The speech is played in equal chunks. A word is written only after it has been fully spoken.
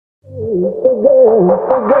You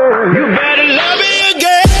better love me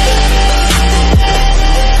again.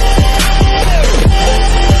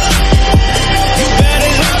 You better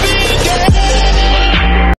love me again.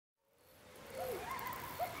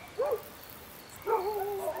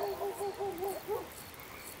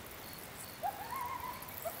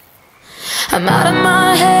 I'm out of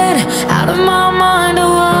my head, out of my mind,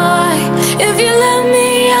 oh why? If you let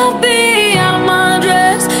me, I'll be out of my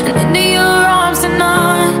dress and into your arms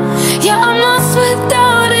tonight. Yeah, I'm lost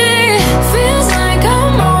without it. Feels like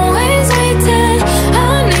I'm always waiting.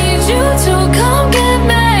 I need you to come get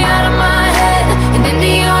me out of my head and into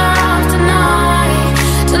your arms tonight.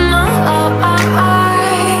 Tonight.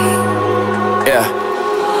 Yeah.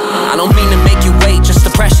 I don't mean to make you wait, just the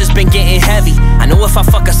pressure's been getting heavy. I know if I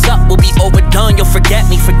fuck us up, we'll be overdone. You'll forget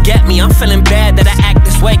me. I'm feeling bad that I act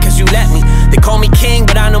this way cause you let me. They call me king,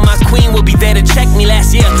 but I know my queen will be there to check me.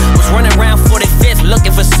 Last year, was running around 45th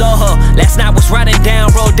looking for Soho. Last night was riding down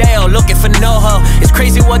Rodeo looking for NoHo. It's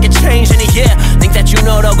crazy what can change in a year. Think that you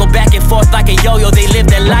know they'll go back and forth like a yo-yo. They live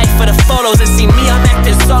their life for the photos and see me, I'm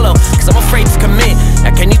acting solo.